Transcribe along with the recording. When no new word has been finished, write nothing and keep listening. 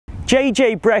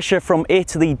Brescia from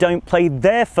Italy don't play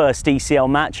their first ECL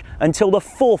match until the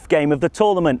fourth game of the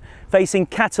tournament, facing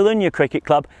Catalunya Cricket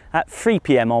Club at 3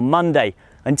 PM on Monday.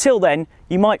 Until then,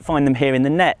 you might find them here in the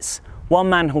nets. One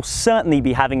man who'll certainly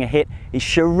be having a hit is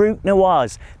Shahrukh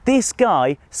Nawaz. This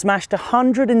guy smashed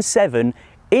 107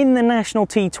 in the national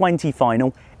T20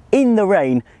 final in the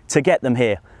rain to get them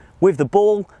here. With the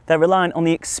ball, they're reliant on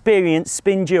the experienced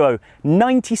spin duo.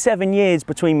 97 years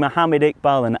between Mohamed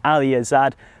Iqbal and Ali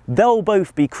Azad. They'll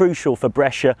both be crucial for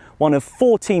Brescia, one of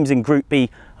 4 teams in Group B.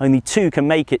 Only 2 can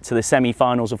make it to the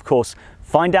semi-finals, of course.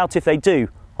 Find out if they do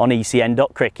on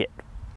ECN.cricket.